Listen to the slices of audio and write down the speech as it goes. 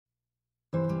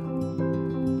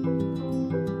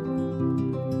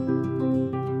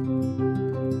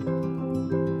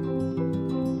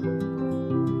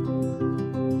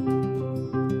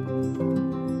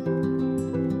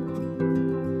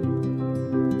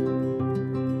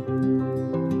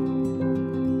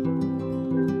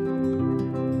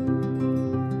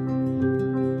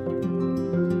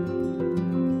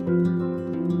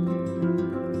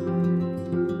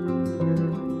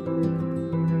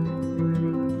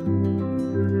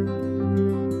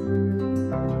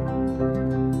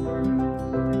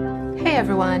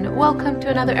everyone, welcome to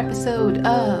another episode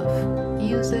of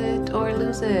Use It or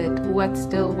Lose It, what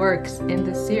still works. In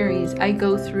this series I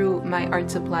go through my art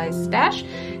supplies stash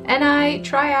and I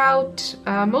try out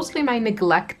mostly my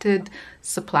neglected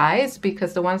supplies,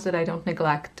 because the ones that I don't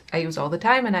neglect I use all the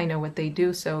time and I know what they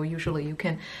do, so usually you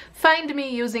can find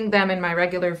me using them in my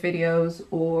regular videos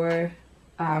or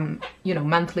you know,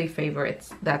 monthly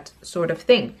favorites, that sort of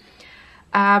thing.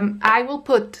 I will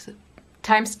put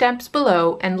timestamps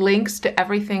below and links to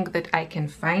everything that I can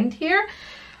find here.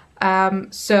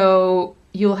 So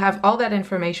you'll have all that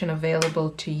information available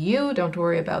to you. Don't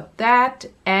worry about that.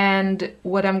 And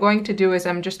what I'm going to do is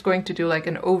I'm just going to do like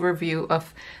an overview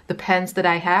of the pens that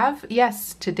I have.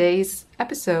 Yes, today's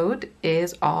episode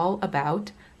is all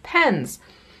about pens.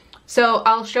 So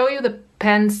I'll show you the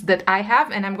pens that I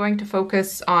have, and I'm going to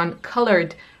focus on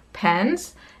colored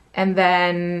pens. And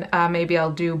then maybe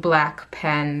I'll do black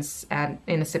pens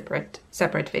in a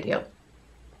separate video.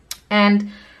 And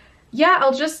yeah,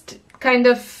 I'll just kind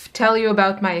of tell you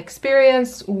about my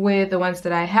experience with the ones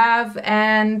that I have.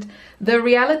 And the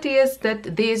reality is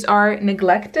that these are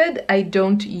neglected. I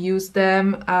don't use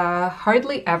them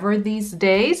hardly ever these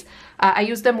days. I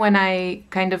use them when I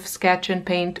kind of sketch and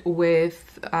paint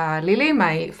with Lily,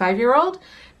 my 5-year-old.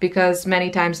 Because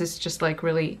many times it's just like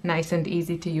really nice and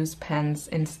easy to use pens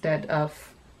instead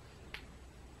of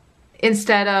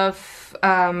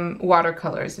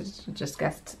watercolors. It just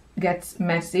gets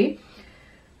messy.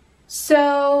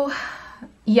 So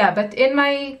yeah, but in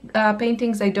my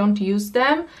paintings I don't use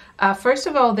them. First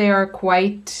of all, they are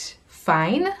quite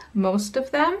fine, most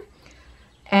of them,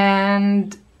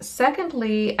 and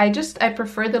secondly, I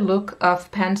prefer the look of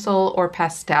pencil or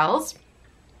pastels,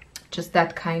 just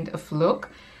that kind of look.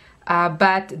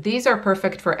 But these are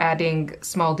perfect for adding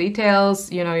small details.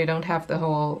 You know, you don't have the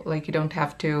whole, like, you don't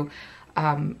have to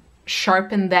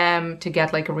sharpen them to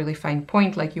get like a really fine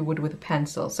point like you would with a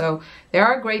pencil. So they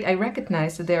are great. I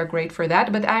recognize that they are great for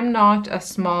that, but I'm not a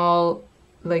small,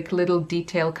 like, little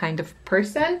detail kind of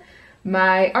person.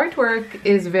 My artwork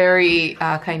is very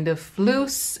kind of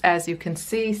loose, as you can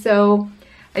see. So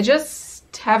I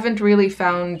just haven't really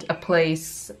found a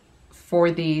place for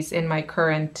these in my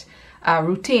current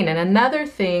routine. And another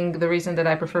thing, the reason that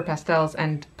I prefer pastels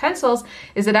and pencils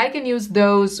is that I can use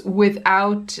those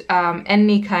without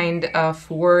any kind of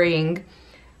worrying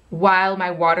while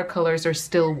my watercolors are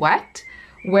still wet.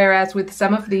 Whereas with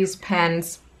some of these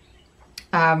pens,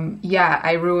 yeah,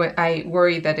 I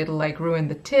worry that it'll like ruin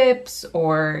the tips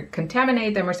or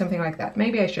contaminate them or something like that.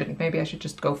 Maybe I shouldn't. Maybe I should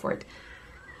just go for it.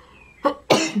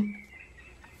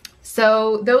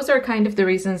 So those are kind of the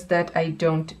reasons that I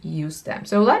don't use them.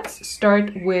 So let's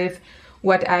start with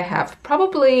what I have.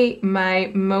 Probably my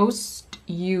most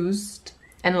used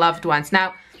and loved ones.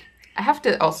 Now, I have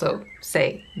to also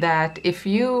say that if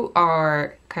you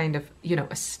are kind of, you know,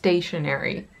 a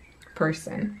stationary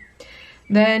person,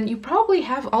 then you probably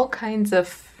have all kinds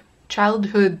of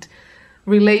childhood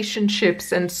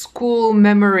relationships and school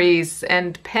memories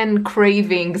and pen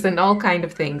cravings and all kind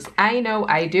of things. I know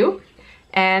I do.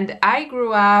 And I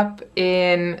grew up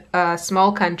in a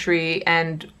small country,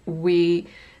 and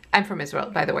I'm from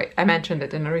Israel, by the way. I mentioned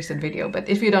it in a recent video, but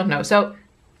if you don't know. So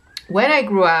when I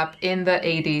grew up in the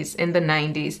 80s, in the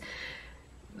 90s,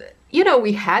 you know,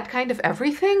 we had kind of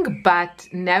everything, but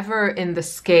never in the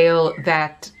scale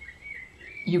that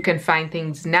you can find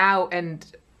things now, and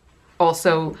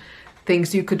also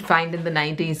things you could find in the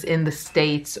 90s in the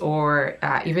States or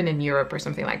even in Europe or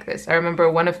something like this. I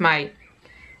remember one of my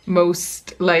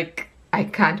most, like, I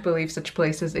can't believe such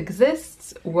places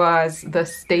exists, was the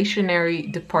stationery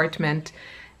department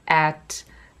at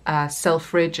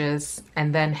Selfridges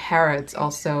and then Harrods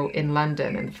also in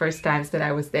London. And the first times that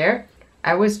I was there,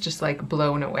 I was just like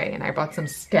blown away, and I bought some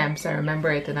stamps. I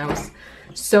remember it, and I was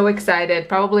so excited.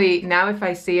 Probably now if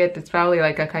I see it, it's probably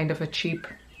like a kind of a cheap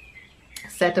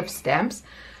set of stamps.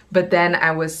 But then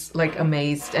I was like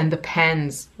amazed, and the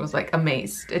pens was like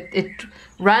amazed. It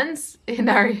runs in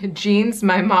our genes.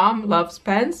 My mom loves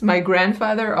pens. My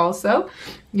grandfather also.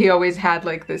 He always had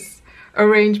like this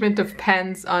arrangement of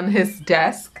pens on his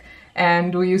desk,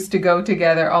 and we used to go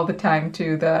together all the time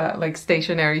to the like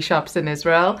stationery shops in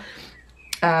Israel.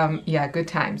 Yeah, good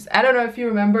times. I don't know if you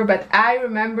remember, but I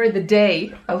remember the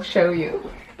day. I'll show you.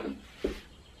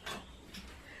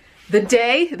 The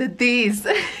day that these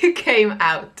came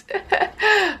out.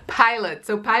 Pilot.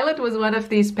 So Pilot was one of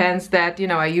these pens that, you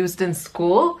know, I used in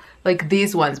school, like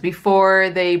these ones, before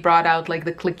they brought out like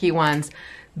the clicky ones.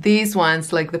 These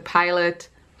ones, like the Pilot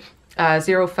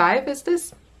 05 is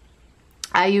this?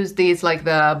 I used these, like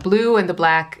the blue and the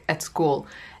black, at school.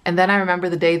 And then I remember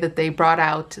the day that they brought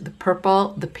out the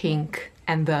purple, the pink,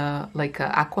 and the like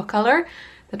aqua color.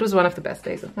 That was one of the best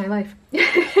days of my life.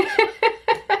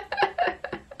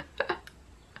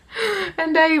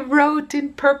 And I wrote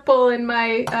in purple in my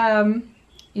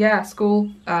yeah,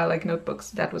 school like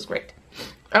notebooks. That was great.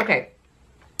 Okay,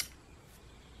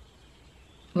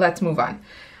 let's move on.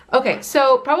 Okay,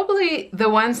 so probably the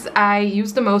ones I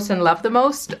use the most and love the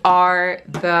most are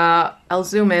the, I'll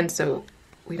zoom in so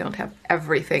we don't have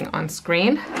everything on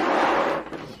screen.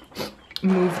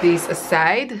 Move these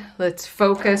aside. Let's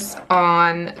focus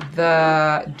on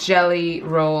the jelly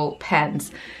roll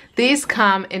pens. These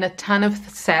come in a ton of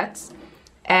sets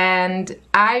and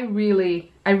I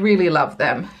really love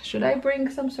them. Should I bring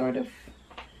some sort of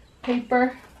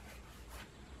paper?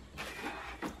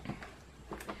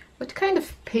 What kind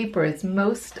of paper is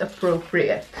most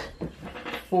appropriate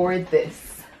for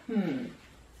this?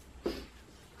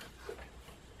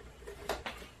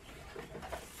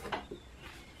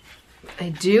 I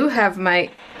do have my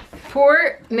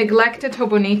poor neglected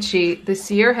Hobonichi.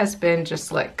 This year has been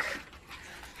just like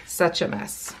such a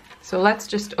mess. So let's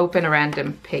just open a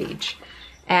random page.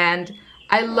 And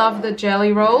I love the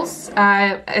jelly rolls.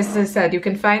 As I said, you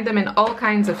can find them in all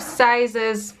kinds of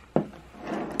sizes.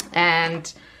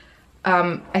 And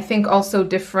I think also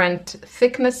different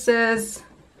thicknesses.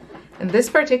 And this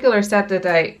particular set that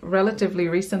I relatively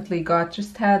recently got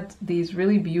just had these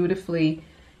really beautifully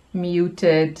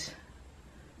muted.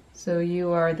 So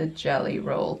you are the jelly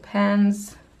roll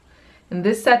pens. And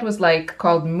this set was like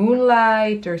called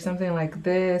Moonlight or something like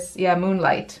this. Yeah,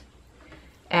 Moonlight.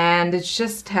 And it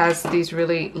just has these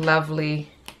really lovely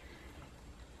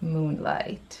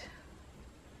Moonlight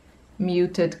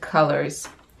muted colors.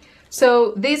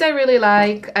 So these I really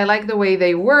like. I like the way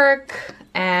they work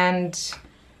and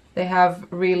they have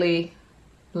really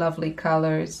lovely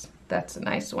colors. That's a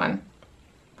nice one.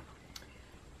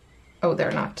 Oh,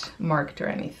 they're not marked or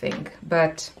anything,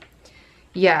 but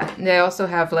yeah, they also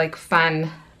have like fun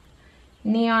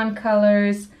neon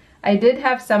colors. I did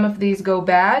have some of these go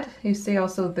bad. You see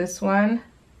also this one.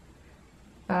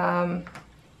 You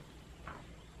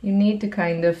need to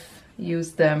kind of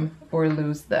use them or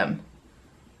lose them.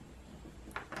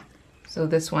 So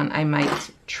this one I might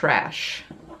trash.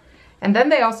 And then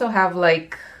they also have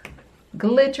like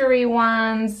glittery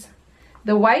ones.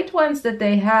 The white ones that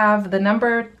they have, the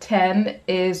number 10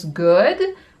 is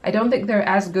good. I don't think they're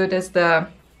as good as the,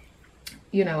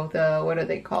 you know, the, what are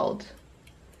they called?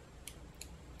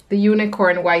 The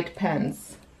unicorn white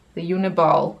pens, the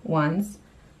uniball ones.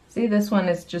 See, this one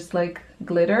is just like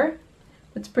glitter.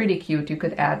 It's pretty cute. You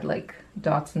could add like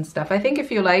dots and stuff. I think if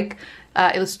you like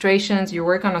illustrations, you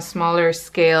work on a smaller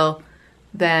scale,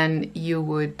 then you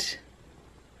would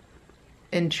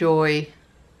enjoy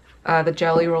the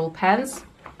jelly roll pens.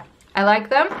 I like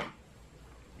them.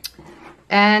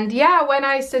 And yeah, when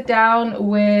I sit down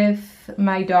with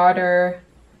my daughter,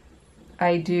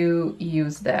 I do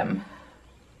use them.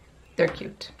 They're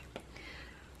cute.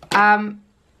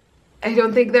 I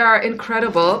don't think they are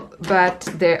incredible, but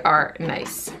they are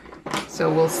nice.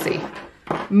 So we'll see.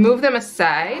 Move them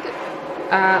aside.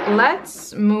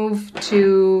 Let's move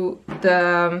to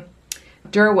the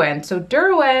Derwent. So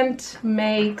Derwent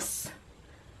makes,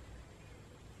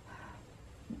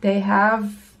 they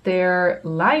have their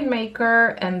line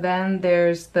maker and then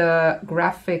there's the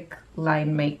graphic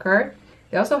line maker.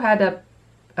 They also had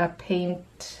a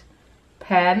paint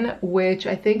pen, which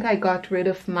I think I got rid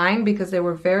of mine because they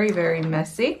were very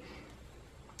messy.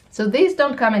 So these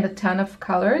don't come in a ton of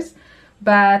colors,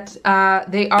 but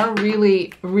they are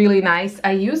really nice.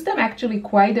 I use them actually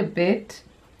quite a bit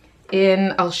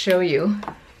in, I'll show you.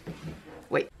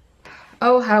 Wait.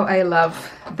 Oh, how I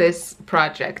love this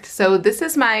project. So this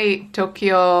is my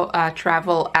Tokyo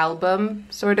travel album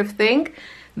sort of thing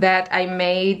that I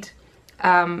made.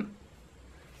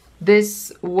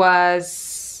 This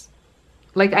was,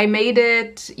 like, I made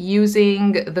it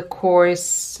using the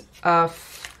course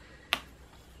of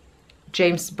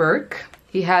James Burke.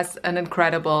 He has an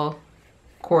incredible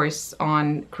course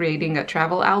on creating a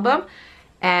travel album.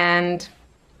 And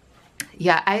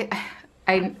yeah,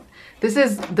 this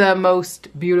is the most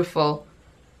beautiful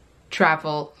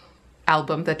travel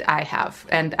album that I have,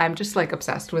 and I'm just like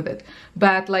obsessed with it.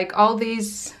 But like all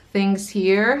these things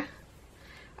here,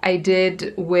 I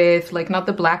did with like not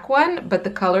the black one, but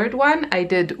the colored one, I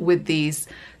did with these.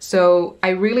 So I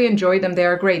really enjoy them. They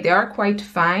are great. They are quite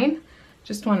fine.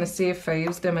 Just want to see if I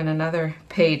use them in another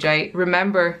page. I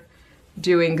remember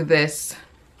doing this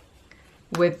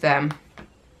with them.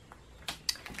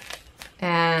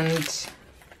 And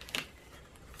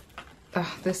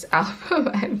oh, this album,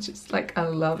 I'm just like, I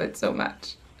love it so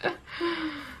much.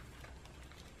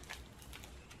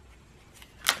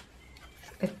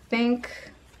 think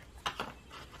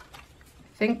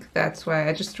that's why.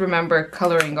 I just remember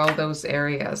coloring all those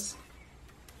areas.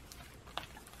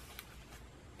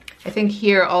 I think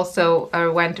here also I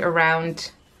went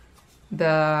around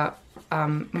the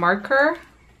marker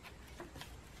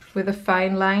with a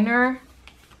fine liner.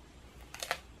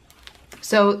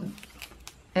 So,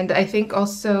 and I think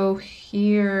also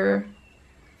here,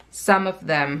 some of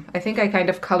them, I think I kind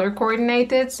of color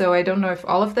coordinated, so I don't know if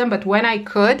all of them, but when I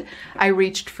could, I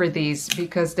reached for these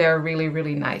because they're really,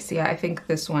 really nice. Yeah, I think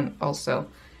this one also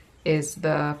is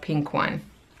the pink one.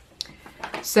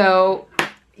 So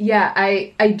yeah,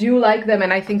 I do like them,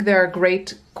 and I think they're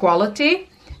great quality,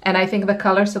 and I think the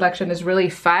color selection is really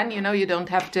fun. You know, you don't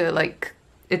have to like,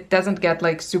 it doesn't get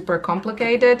like super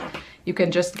complicated. You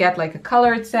can just get like a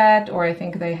colored set, or I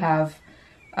think they have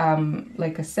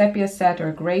like a sepia set or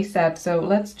a gray set. So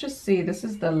let's just see, this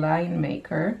is the Line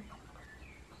Maker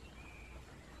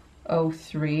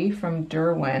 03 from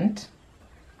Derwent.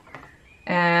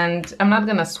 And I'm not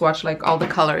gonna swatch like all the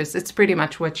colors, it's pretty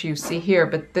much what you see here,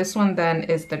 but this one then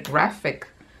is the Graphic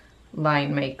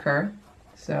Line Maker.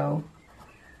 So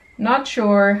not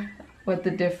sure what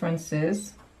the difference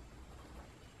is.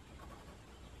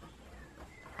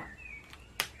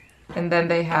 And then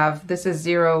they have, this is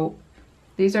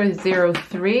these are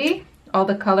 03, all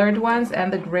the colored ones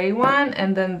and the gray one,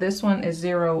 and then this one is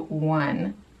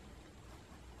 01.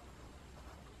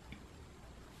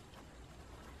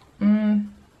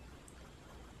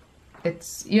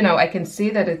 It's, you know, I can see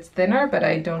that it's thinner, but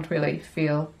I don't really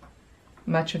feel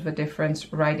much of a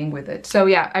difference writing with it. So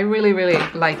yeah, I really, really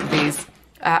like these.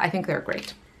 I think they're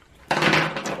great.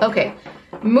 Okay,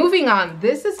 moving on.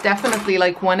 This is definitely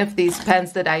like one of these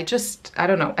pens that I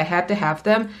don't know, I had to have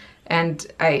them. And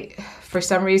for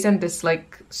some reason, this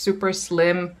like super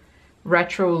slim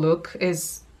retro look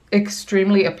is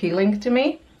extremely appealing to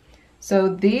me. So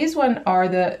these one are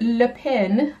the Le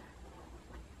Pen,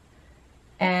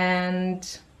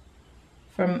 and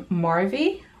from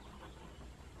Marvi,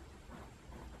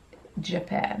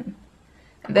 Japan.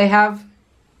 They have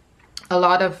a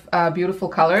lot of beautiful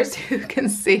colors. You can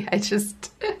see, I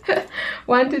just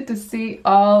wanted to see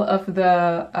all of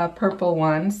the purple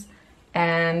ones.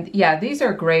 And yeah, these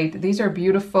are great. These are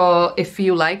beautiful. If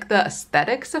you like the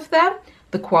aesthetics of them,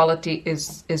 the quality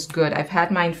is good. I've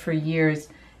had mine for years,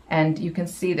 and you can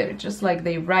see they're just like,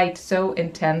 they write so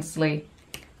intensely.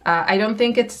 I don't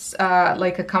think it's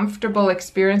like a comfortable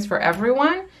experience for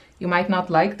everyone. You might not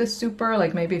like the super,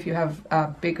 like maybe if you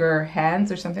have bigger hands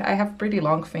or something. I have pretty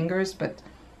long fingers, but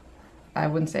I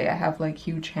wouldn't say I have like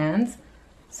huge hands.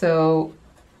 So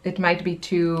it might be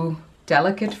too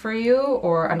delicate for you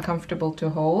or uncomfortable to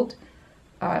hold.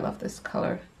 Oh, I love this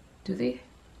color. Do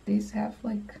these have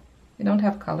like, they don't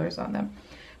have colors on them.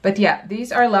 But yeah,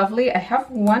 these are lovely. I have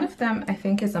one of them, I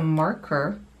think is a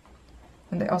marker.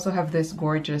 And they also have this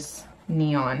gorgeous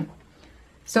neon.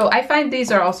 So I find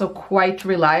these are also quite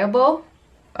reliable.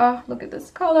 Oh, look at this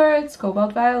color, it's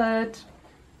cobalt violet.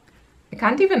 I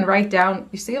can't even write down,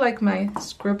 you see like my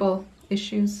scribble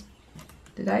issues.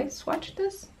 Did I swatch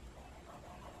this?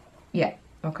 Yeah,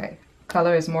 okay.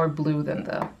 Color is more blue than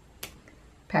the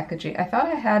packaging. I thought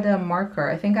I had a marker.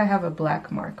 I think I have a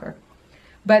black marker.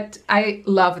 But I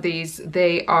love these.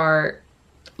 They are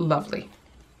lovely.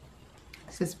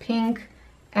 This is pink,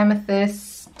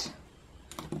 amethyst.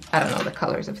 I don't know the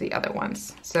colors of the other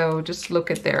ones. So just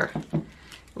look at their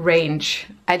range.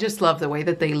 I just love the way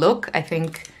that they look. I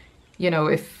think, you know,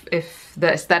 if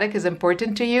the aesthetic is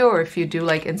important to you, or if you do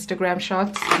like Instagram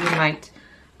shots, you might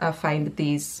find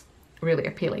these really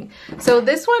appealing. So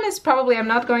this one is probably, I'm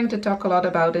not going to talk a lot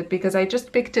about it because I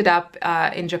just picked it up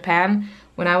in Japan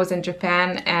when I was in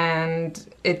Japan,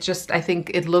 and it just, I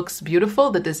think it looks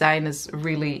beautiful. The design is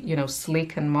really, you know,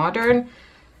 sleek and modern.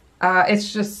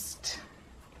 It's just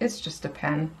a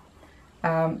pen.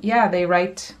 Yeah, they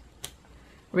write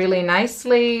really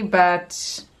nicely,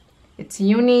 but it's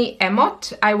Uni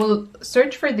Emot. I will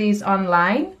search for these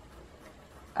online.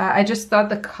 I just thought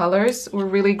the colors were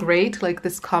really great, like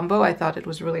this combo. I thought it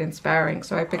was really inspiring,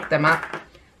 so I picked them up.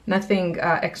 Nothing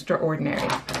extraordinary.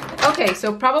 Okay,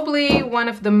 so probably one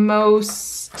of the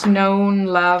most known,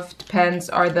 loved pens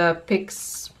are the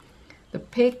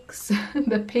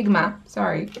Pigma,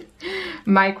 sorry,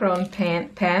 Micron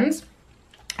pens.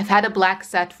 I've had a black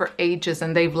set for ages,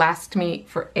 and they've lasted me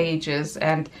for ages.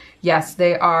 And yes,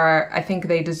 they are, I think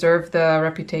they deserve the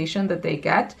reputation that they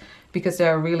get because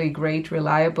they're a really great,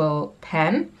 reliable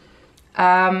pen.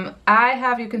 I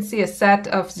have, you can see, a set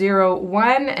of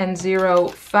 01 and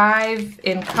 05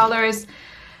 in colors.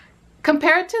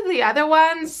 Compared to the other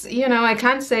ones, you know, I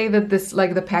can't say that this,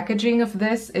 like the packaging of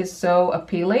this is so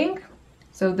appealing.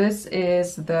 So this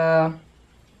is the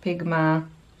Pigma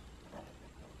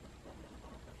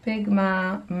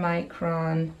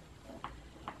Micron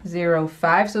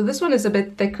 05. So this one is a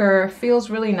bit thicker, feels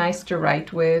really nice to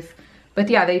write with. But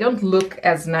yeah, they don't look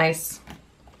as nice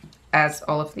as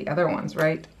all of the other ones,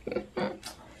 right?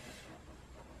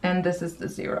 And this is the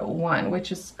 01,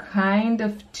 which is kind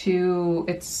of too,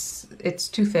 it's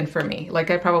too thin for me. Like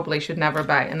I probably should never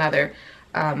buy another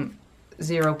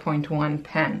 0.1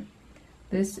 pen.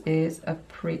 This is a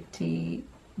pretty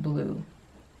blue.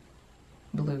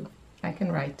 I can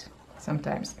write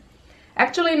sometimes.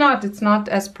 Actually not, it's not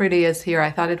as pretty as here. I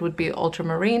thought it would be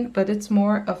ultramarine, but it's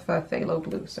more of a phthalo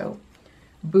blue, so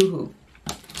boohoo.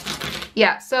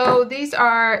 Yeah, so these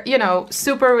are, you know,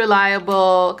 super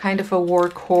reliable, kind of a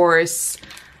workhorse.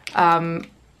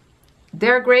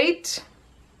 They're great.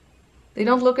 They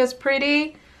don't look as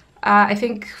pretty. I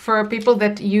think for people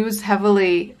that use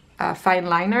heavily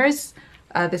Fineliners,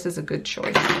 this is a good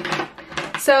choice.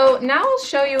 So now I'll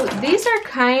show you, these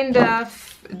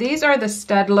are the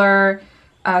Staedtler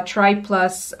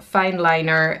Triplus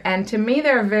Fineliner, and to me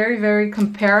they're very, very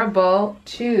comparable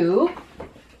to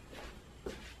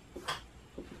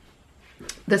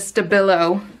the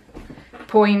Stabilo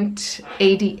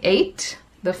 0.88,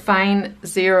 the Fine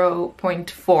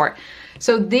 0.4.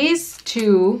 So these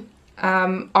two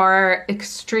are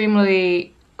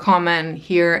extremely common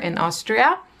here in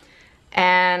Austria.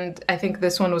 And I think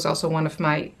this one was also one of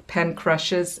my pen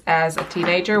crushes as a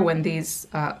teenager when these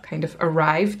kind of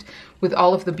arrived with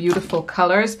all of the beautiful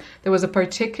colors. There was a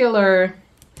particular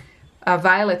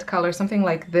violet color, something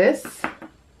like this.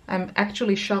 I'm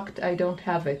actually shocked I don't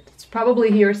have it. It's probably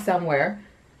here somewhere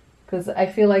because I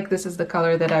feel like this is the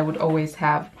color that I would always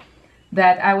have,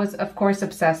 that I was of course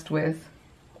obsessed with.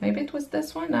 Maybe it was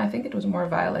this one? I think it was more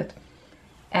violet.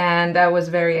 And I was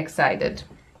very excited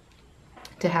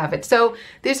to have it. So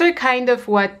these are kind of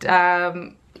what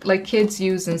like kids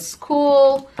use in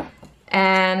school,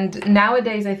 and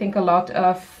nowadays I think a lot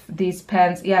of these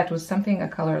pens, yeah, it was something, a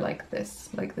color like this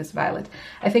violet.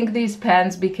 I think these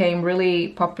pens became really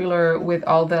popular with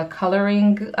all the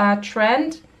coloring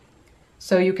trend,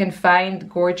 so you can find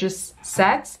gorgeous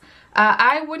sets.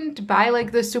 I wouldn't buy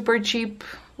like the super cheap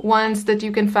ones that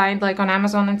you can find like on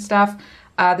Amazon and stuff.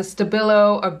 The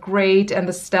Stabilo are great, and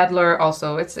the Staedtler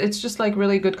also. It's just like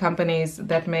really good companies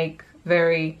that make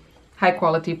very high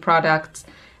quality products,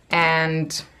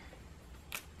 and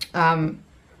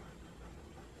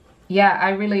yeah, I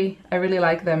really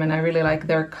like them, and I really like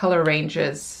their color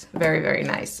ranges. Very, very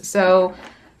nice. So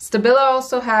Stabilo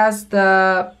also has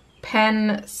the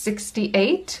Pen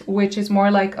 68, which is more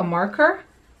like a marker.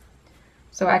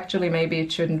 So actually maybe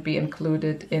it shouldn't be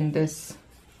included in this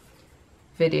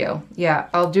video. Yeah,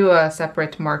 I'll do a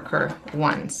separate marker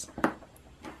once.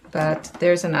 But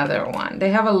there's another one.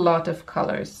 They have a lot of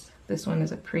colors. This one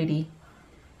is a pretty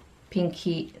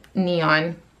pinky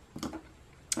neon.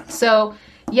 So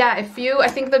yeah, I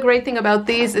think the great thing about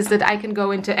these is that I can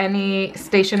go into any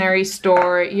stationery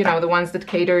store, you know, the ones that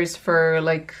caters for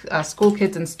like school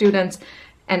kids and students,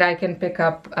 and I can pick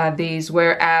up these,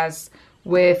 whereas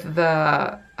with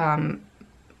the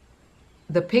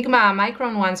Pigma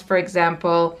Micron ones, for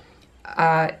example,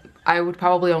 I would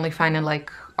probably only find in like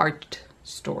art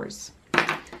stores.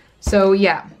 So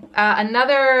yeah,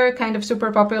 another kind of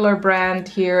super popular brand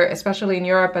here, especially in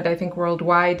Europe, but I think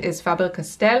worldwide, is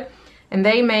Faber-Castell, and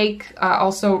they make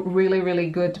also really, really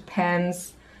good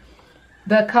pens.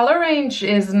 The color range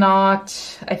is not,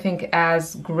 I think,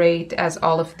 as great as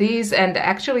all of these, and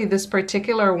actually this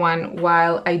particular one,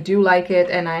 while I do like it,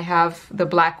 and I have the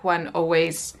black one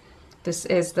always, this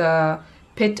is the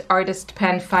Pitt Artist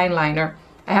Pen Fineliner.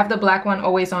 I have the black one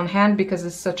always on hand because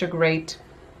it's such a great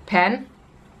pen.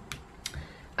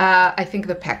 I think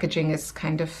the packaging is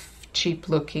kind of cheap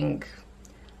looking.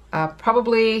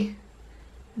 Probably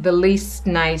the least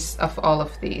nice of all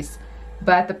of these,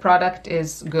 but the product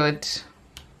is good.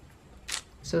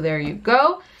 So there you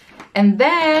go. And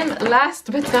then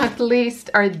last but not least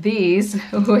are these,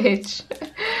 which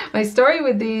my story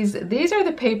with these are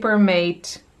the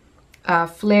Papermate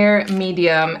Flair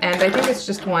medium, and I think it's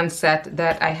just one set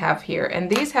that I have here, and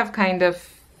these have kind of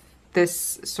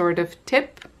this sort of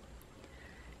tip.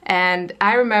 And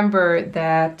I remember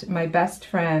that my best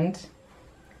friend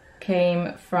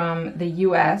came from the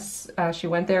US. She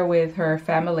went there with her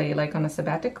family, like on a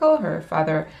sabbatical. Her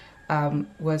father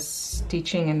was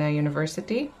teaching in a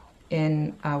university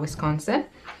in Wisconsin.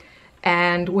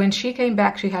 And when she came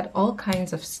back, she had all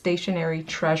kinds of stationery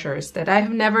treasures that I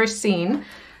have never seen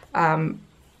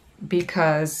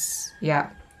because, yeah,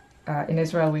 in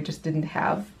Israel we just didn't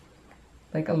have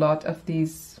like a lot of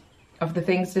these of the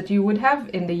things that you would have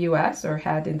in the US or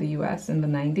had in the US in the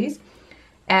 90s.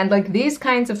 And like these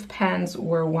kinds of pens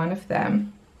were one of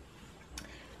them.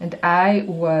 And I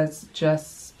was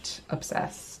just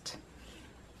obsessed.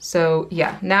 So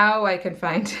yeah, now I can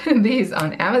find these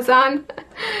on Amazon,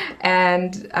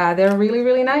 and they're really,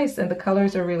 really nice, and the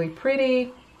colors are really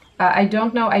pretty. I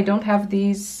don't know, I don't have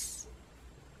these,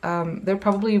 they're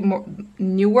probably more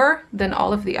newer than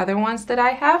all of the other ones that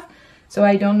I have, so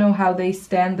I don't know how they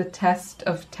stand the test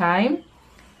of time,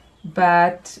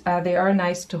 but they are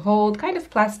nice to hold, kind of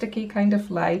plasticky, kind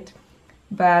of light,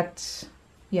 but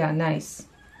yeah, nice.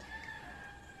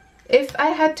 If I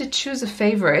had to choose a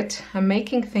favorite, I'm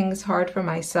making things hard for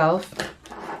myself.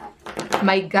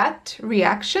 My gut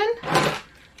reaction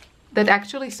that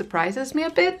actually surprises me a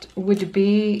bit would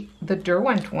be the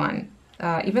Derwent one.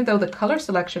 Even though the color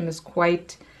selection is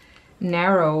quite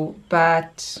narrow,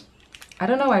 but I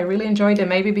don't know, I really enjoyed it.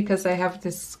 Maybe because I have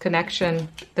this connection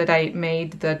that I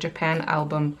made the Japan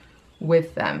album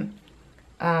with them.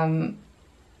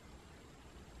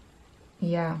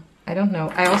 Yeah. I don't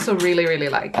know. I also really, really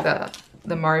like the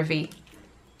Marvy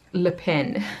Le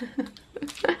Pen.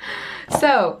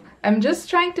 So I'm just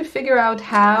trying to figure out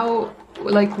how,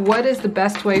 like, what is the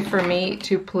best way for me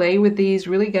to play with these,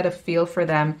 really get a feel for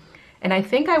them. And I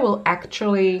think I will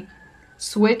actually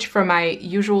switch from my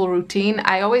usual routine.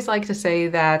 I always like to say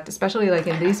that, especially like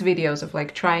in these videos of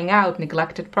like trying out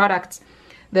neglected products,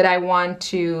 that I want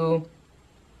to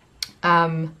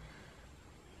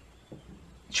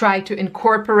try to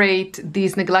incorporate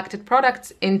these neglected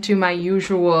products into my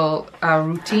usual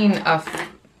routine of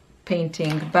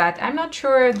painting, but I'm not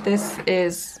sure this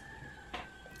is,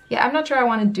 yeah, I'm not sure I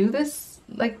want to do this,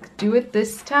 like do it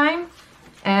this time.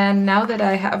 And now that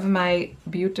I have my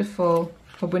beautiful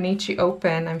Hobonichi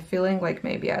open, I'm feeling like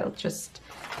maybe I'll just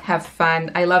have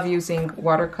fun. I love using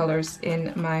watercolors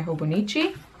in my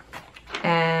Hobonichi,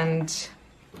 and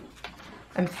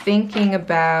I'm thinking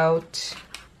about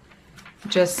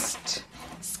just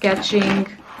sketching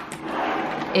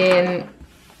in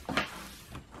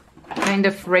kind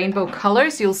of rainbow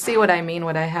colors. You'll see what I mean,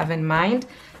 what I have in mind,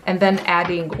 and then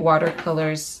adding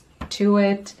watercolors to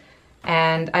it.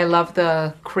 And I love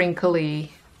the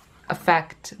crinkly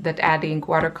effect that adding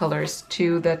watercolors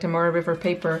to the Tamora River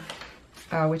paper,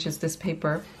 which is this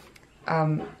paper,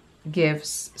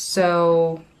 gives.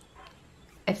 So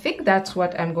I think that's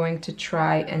what I'm going to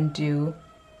try and do.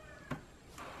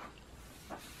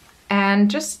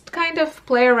 And just kind of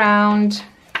play around,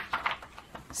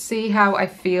 see how I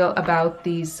feel about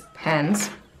these pens.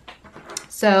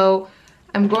 So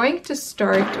I'm going to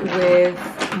start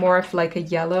with more of like a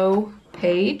yellow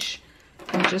page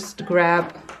and just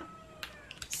grab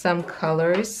some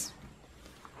colors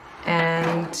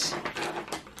and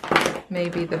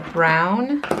maybe the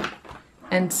brown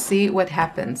and see what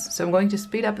happens. So I'm going to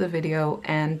speed up the video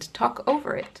and talk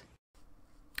over it.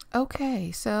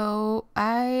 Okay, so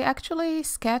I actually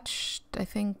sketched, I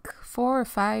think 4 or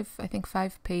 5, I think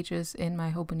 5 pages in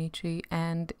my Hobonichi,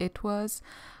 and it was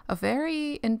a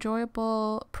very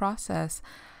enjoyable process.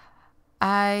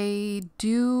 I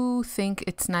do think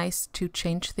it's nice to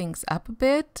change things up a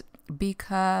bit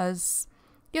because,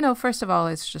 you know, first of all,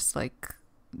 it's just like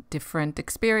different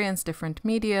experience, different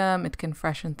medium. It can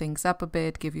freshen things up a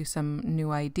bit, give you some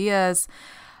new ideas.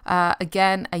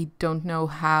 Again, I don't know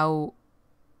how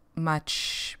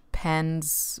much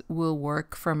pens will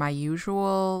work for my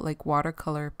usual like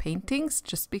watercolor paintings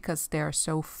just because they're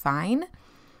so fine,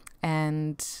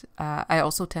 and I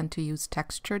also tend to use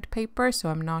textured paper, so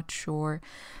I'm not sure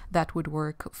that would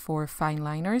work for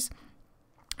Fineliners.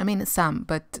 I mean some,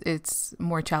 but it's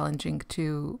more challenging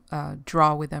to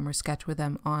draw with them or sketch with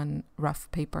them on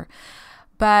rough paper.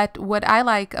 But what I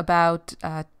like about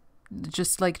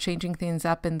just like changing things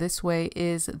up in this way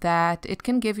is that it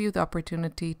can give you the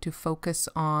opportunity to focus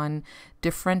on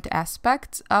different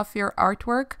aspects of your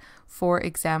artwork. For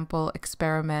example,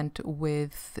 experiment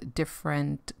with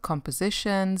different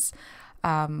compositions,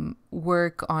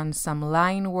 work on some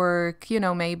line work. You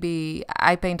know, maybe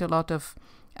I paint a lot of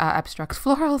abstract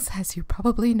florals, as you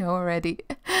probably know already,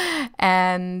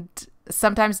 and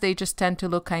sometimes they just tend to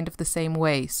look kind of the same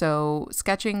way. So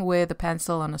sketching with a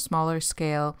pencil on a smaller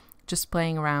scale, just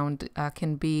playing around,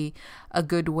 can be a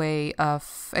good way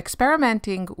of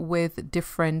experimenting with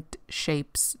different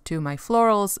shapes to my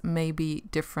florals, maybe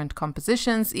different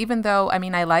compositions, even though, I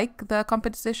mean, I like the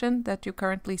composition that you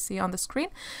currently see on the screen,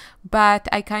 but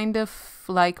I kind of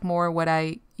like more what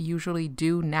I usually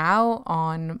do now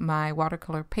on my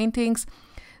watercolor paintings.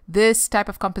 This type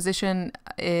of composition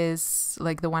is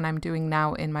like the one I'm doing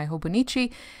now in my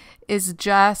Hobonichi, is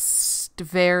just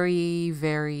very,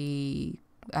 very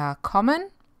common.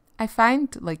 I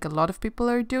find like a lot of people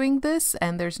are doing this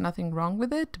and there's nothing wrong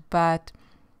with it, but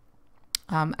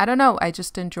I don't know. I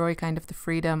just enjoy kind of the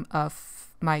freedom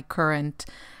of my current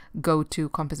go-to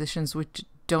compositions, which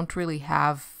don't really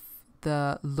have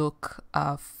the look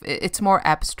of, it's more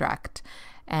abstract,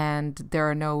 and there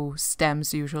are no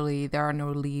stems usually, there are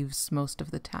no leaves most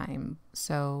of the time.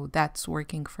 So that's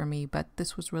working for me, but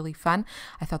this was really fun.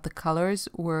 I thought the colors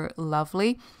were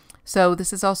lovely. So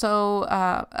this is also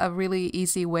a really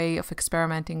easy way of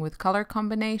experimenting with color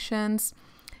combinations.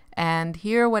 And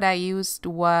here what I used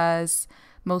was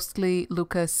mostly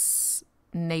Lucas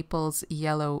Naples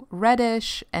yellow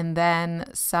reddish, and then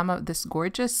some of this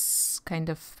gorgeous kind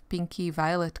of pinky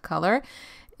violet color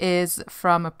is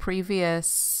from a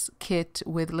previous kit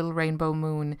with Little Rainbow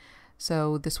Moon.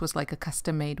 So this was like a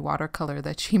custom made watercolor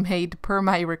that she made per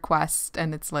my request,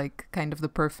 and it's like kind of the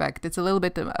perfect, it's a little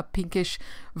bit a pinkish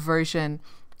version,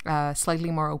 slightly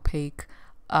more opaque,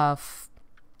 of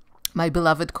my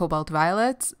beloved cobalt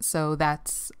violets. So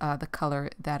that's the color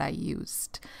that I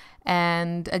used.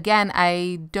 And again,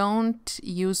 I don't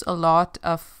use a lot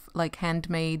of like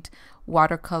handmade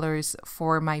watercolors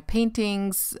for my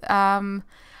paintings. I'm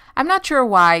not sure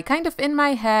why. Kind of in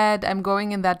my head, I'm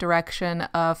going in that direction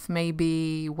of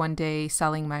maybe one day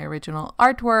selling my original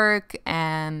artwork,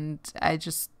 and I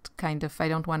just kind of, I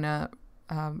don't want to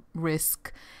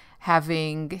risk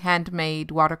having handmade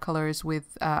watercolors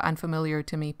with unfamiliar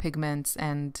to me pigments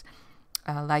and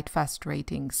light fast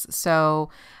ratings. So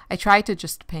I try to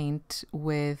just paint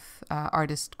with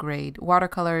artist grade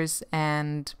watercolors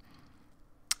and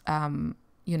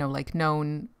you know, like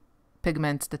known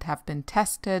pigments that have been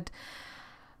tested.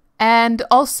 And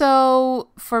also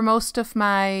for most of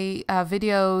my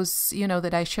videos, you know,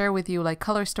 that I share with you, like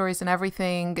color stories and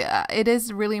everything, it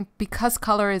is really, because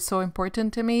color is so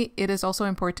important to me, it is also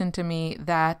important to me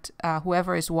that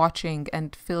whoever is watching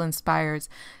and feel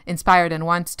inspired and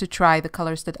wants to try the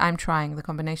colors that I'm trying, the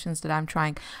combinations that I'm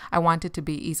trying, I want it to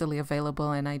be easily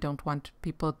available, and I don't want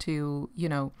people to, you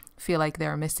know, feel like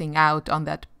they're missing out on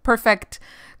that perfect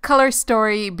color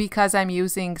story because I'm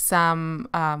using some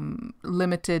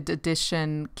limited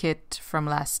edition kit from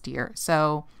last year.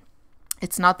 So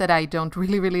it's not that I don't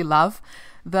really love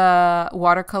the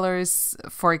watercolors,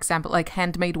 for example, like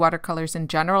handmade watercolors in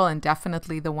general, and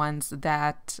definitely the ones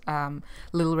that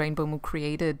Little Rainbow Moon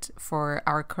created for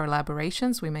our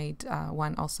collaborations. We made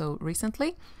one also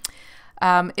recently.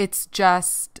 It's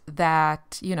just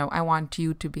that, you know, I want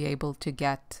you to be able to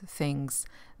get things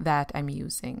that I'm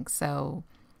using. So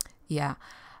yeah.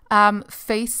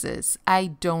 Faces. I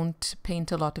don't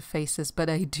paint a lot of faces, but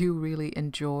I do really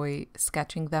enjoy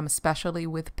sketching them, especially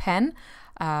with pen.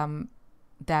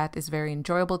 That is very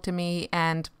enjoyable to me.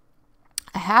 And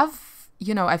I have,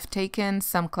 you know, I've taken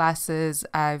some classes,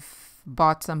 I've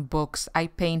bought some books, I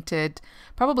painted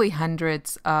probably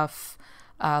hundreds of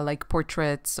like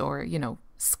portraits or, you know,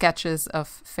 sketches of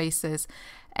faces.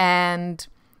 And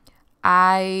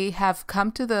I have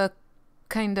come to the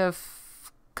kind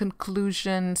of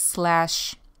conclusion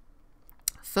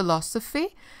 /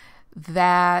 philosophy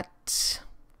that,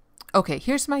 okay,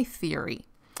 here's my theory.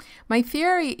 My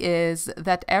theory is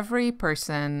that every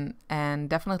person, and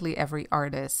definitely every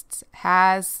artist,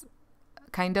 has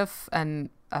kind of an,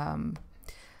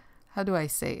 how do I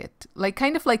say it? Like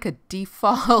kind of like a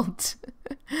default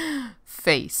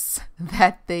face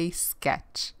that they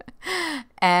sketch.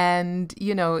 And,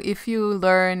 you know, if you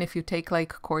take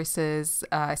like courses,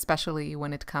 especially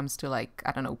when it comes to like,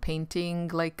 I don't know, painting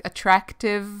like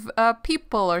attractive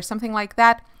people or something like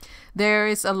that, there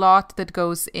is a lot that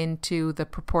goes into the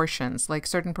proportions, like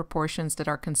certain proportions that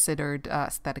are considered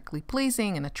aesthetically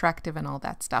pleasing and attractive and all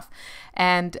that stuff.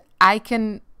 And I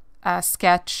can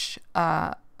sketch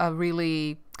a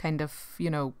really kind of, you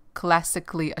know,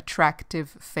 classically attractive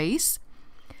face.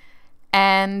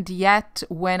 And yet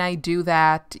when I do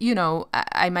that, you know,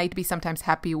 I might be sometimes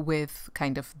happy with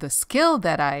kind of the skill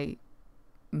that I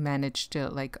managed to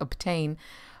like obtain,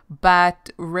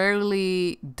 but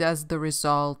rarely does the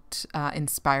result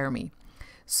inspire me.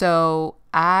 So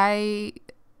I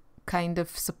kind of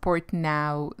support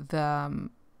now the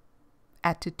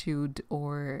attitude,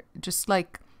 or just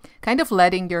like kind of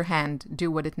letting your hand do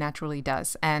what it naturally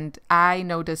does. And I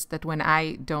noticed that when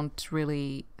I don't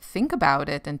really think about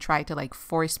it and try to like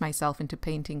force myself into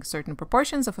painting certain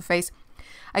proportions of a face,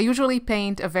 I usually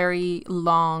paint a very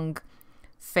long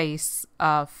face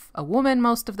of a woman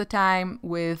most of the time,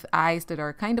 with eyes that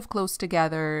are kind of close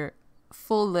together,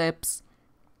 full lips.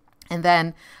 And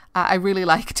then I really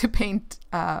like to paint,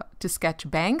 to sketch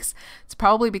bangs. It's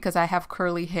probably because I have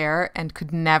curly hair and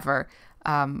could never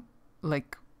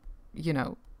like, you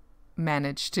know,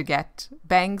 manage to get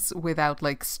bangs without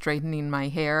like straightening my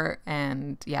hair.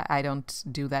 And yeah, I don't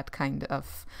do that kind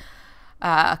of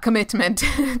commitment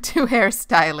to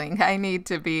hairstyling. I need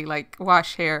to be like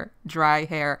wash hair, dry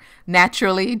hair,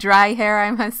 naturally dry hair,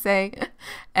 I must say,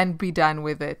 and be done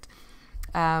with it.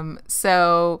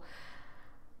 So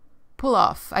pull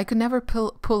off. I could never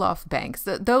pull off bangs.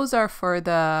 Those are for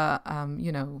the,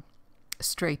 you know,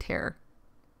 straight hair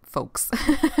folks,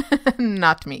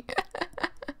 not me.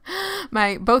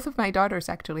 Both of my daughters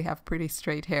actually have pretty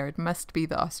straight hair. It must be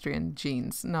the Austrian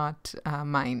genes, not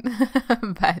mine.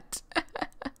 But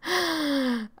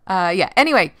yeah,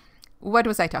 anyway, what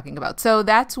was I talking about? So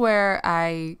that's where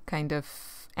I kind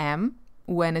of am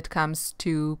when it comes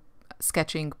to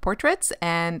sketching portraits.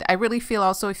 And I really feel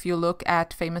also, if you look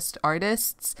at famous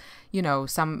artists, you know,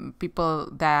 some people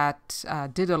that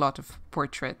did a lot of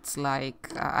portraits,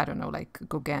 like, I don't know, like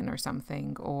Gauguin or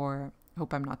something, or I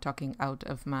hope I'm not talking out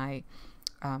of my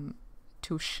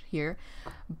touche here.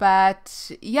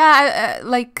 But yeah,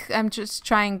 like, I'm just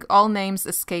trying, all names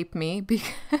escape me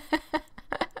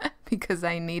because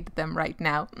I need them right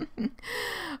now.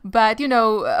 But, you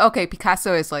know, okay,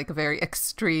 Picasso is like a very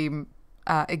extreme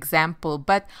example,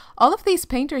 but all of these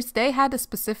painters, they had a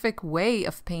specific way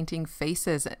of painting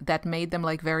faces that made them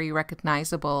like very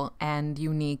recognizable and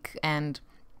unique. And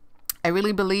I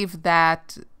really believe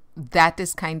that that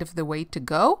is kind of the way to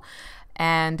go.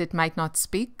 And it might not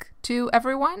speak to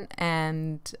everyone.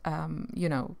 And, you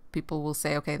know, people will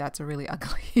say, okay, that's a really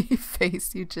ugly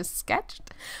face you just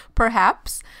sketched,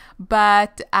 perhaps.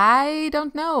 But I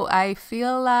don't know. I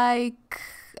feel like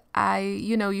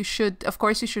you know, you should, of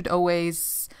course, you should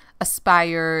always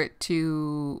aspire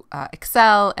to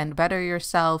excel and better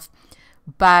yourself.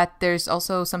 But there's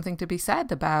also something to be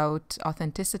said about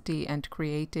authenticity and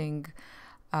creating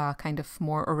kind of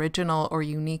more original or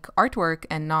unique artwork,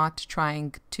 and not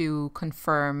trying to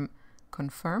confirm?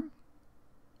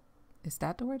 Is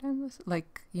that the word I'm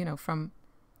like, you know, from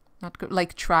not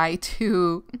like try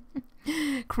to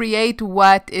create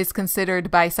what is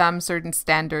considered by some certain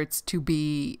standards to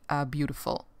be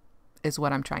beautiful, is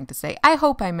what I'm trying to say. I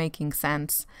hope I'm making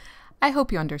sense. I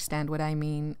hope you understand what I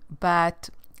mean. But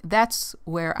that's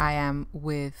where I am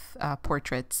with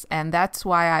portraits. And that's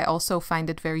why I also find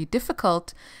it very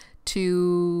difficult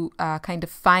to kind of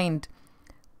find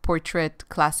portrait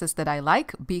classes that I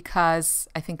like, because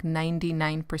I think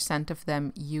 99% of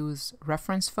them use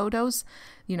reference photos.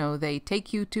 You know, they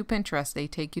take you to Pinterest, they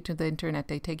take you to the internet,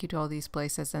 they take you to all these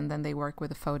places, and then they work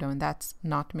with a photo. And that's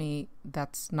not me.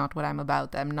 That's not what I'm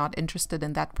about. I'm not interested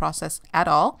in that process at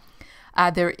all.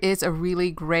 There is a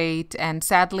really great and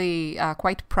sadly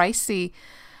quite pricey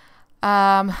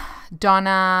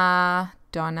Donna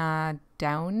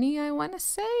Downey, I want to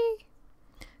say,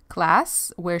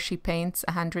 class where she paints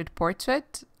 100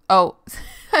 portraits. Oh,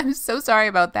 I'm so sorry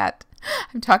about that.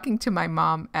 I'm talking to my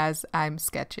mom as I'm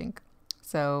sketching.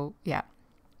 So yeah.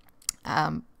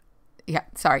 Yeah,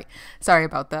 sorry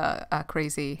about the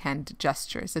crazy hand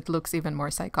gestures. It looks even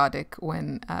more psychotic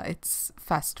when it's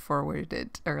fast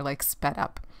forwarded or like sped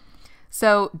up.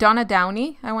 So Donna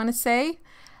Downey, I want to say,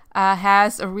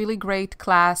 has a really great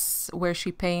class where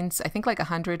she paints, I think, like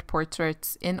 100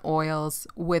 portraits in oils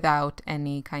without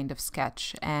any kind of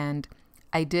sketch. And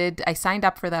I signed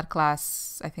up for that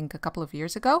class, I think, a couple of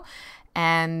years ago,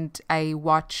 and I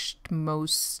watched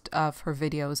most of her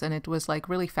videos, and it was like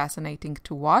really fascinating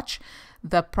to watch.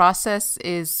 The process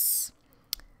is,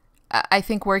 I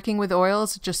think, working with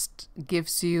oils just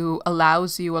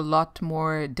allows you a lot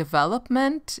more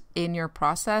development in your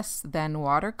process than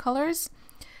watercolors.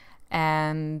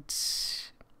 And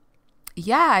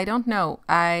yeah, I don't know.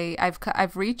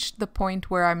 I've reached the point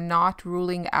where I'm not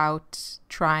ruling out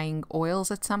trying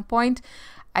oils at some point.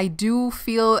 I do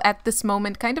feel at this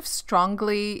moment kind of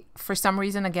strongly, for some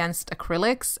reason, against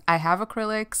acrylics. I have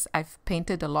acrylics. I've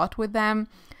painted a lot with them.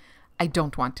 I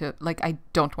don't want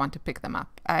to pick them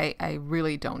up. I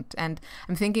really don't. And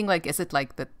I'm thinking, like, is it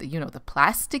like the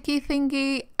plasticky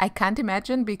thingy? I can't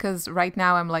imagine, because right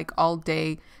now I'm like all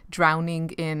day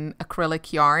drowning in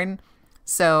acrylic yarn.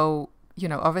 So, you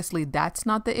know, obviously that's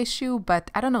not the issue,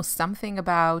 but I don't know, something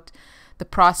about the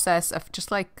process of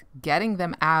just like getting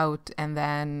them out and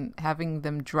then having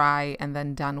them dry and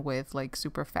then done with, like,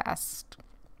 super fast.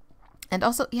 And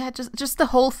also, yeah, just the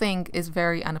whole thing is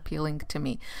very unappealing to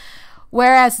me.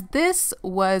 Whereas this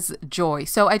was joy.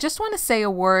 So I just want to say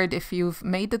a word if you've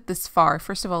made it this far.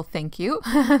 First of all, thank you.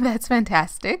 That's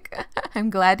fantastic. I'm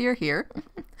glad you're here.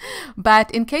 But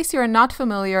in case you're not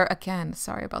familiar, again,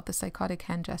 sorry about the psychotic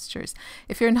hand gestures.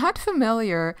 If you're not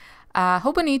familiar,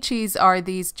 Hobonichis are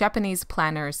these Japanese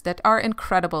planners that are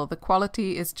incredible. The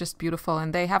quality is just beautiful,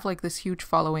 and they have like this huge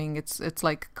following. It's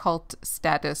like cult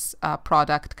status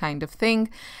product kind of thing,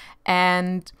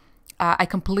 and I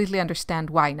completely understand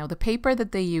why. Now, the paper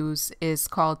that they use is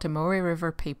called Tomoe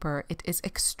River paper. It is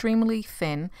extremely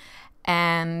thin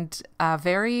and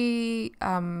very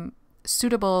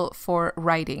suitable for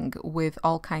writing with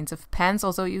all kinds of pens.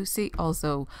 Although you see,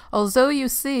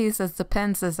 says the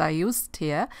pens as I used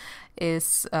here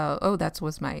is oh, that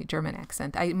was my German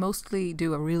accent. I mostly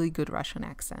do a really good Russian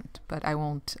accent, but I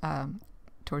won't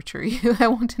torture you. I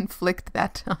won't inflict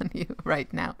that on you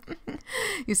right now.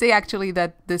 You see actually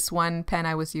that this one pen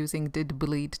I was using did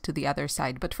bleed to the other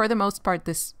side, but for the most part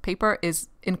this paper is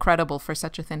incredible for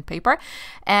such a thin paper,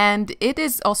 and it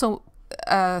is also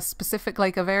specific,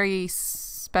 like a very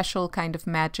special kind of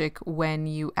magic when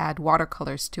you add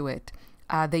watercolors to it.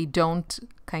 They don't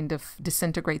kind of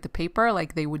disintegrate the paper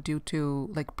like they would do to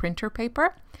like printer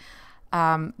paper.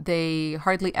 They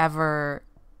hardly ever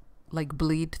like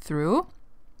bleed through,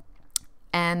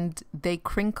 and they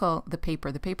crinkle the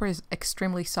paper. The paper is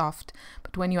extremely soft,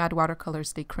 but when you add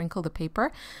watercolors, they crinkle the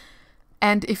paper.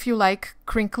 And if you like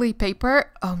crinkly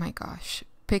paper, oh my gosh,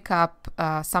 pick up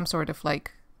some sort of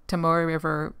like Tomoe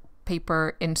River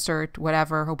paper, insert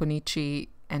whatever, Hobonichi,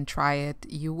 and try it.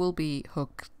 You will be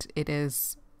hooked. It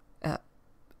is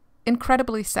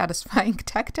incredibly satisfying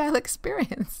tactile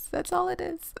experience. That's all it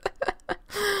is.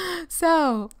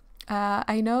 So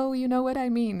I know you know what I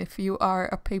mean if you are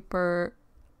a paper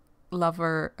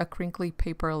lover, a crinkly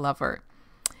paper lover.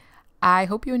 I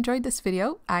hope you enjoyed this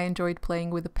video. I enjoyed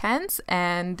playing with the pens,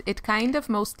 and it kind of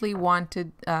mostly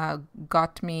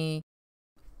got me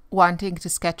wanting to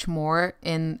sketch more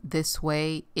in this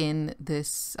way, in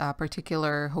this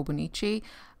particular Hobonichi,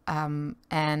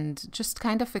 and just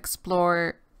kind of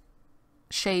explore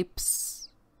shapes,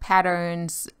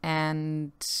 patterns,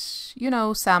 and, you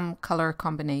know, some color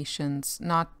combinations,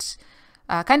 not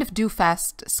kind of do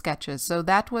fast sketches. So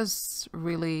that was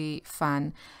really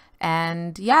fun.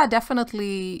 And yeah,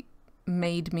 definitely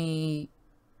made me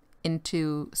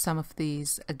into some of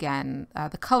these again.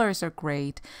 The colors are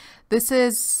great. This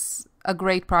is a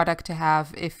great product to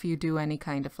have if you do any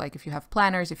kind of like, if you have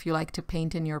planners, if you like to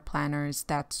paint in your planners,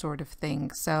 that sort of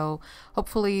thing. So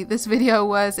hopefully this video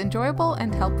was enjoyable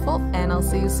and helpful, and I'll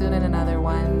see you soon in another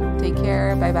one. Take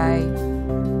care. Bye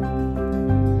bye.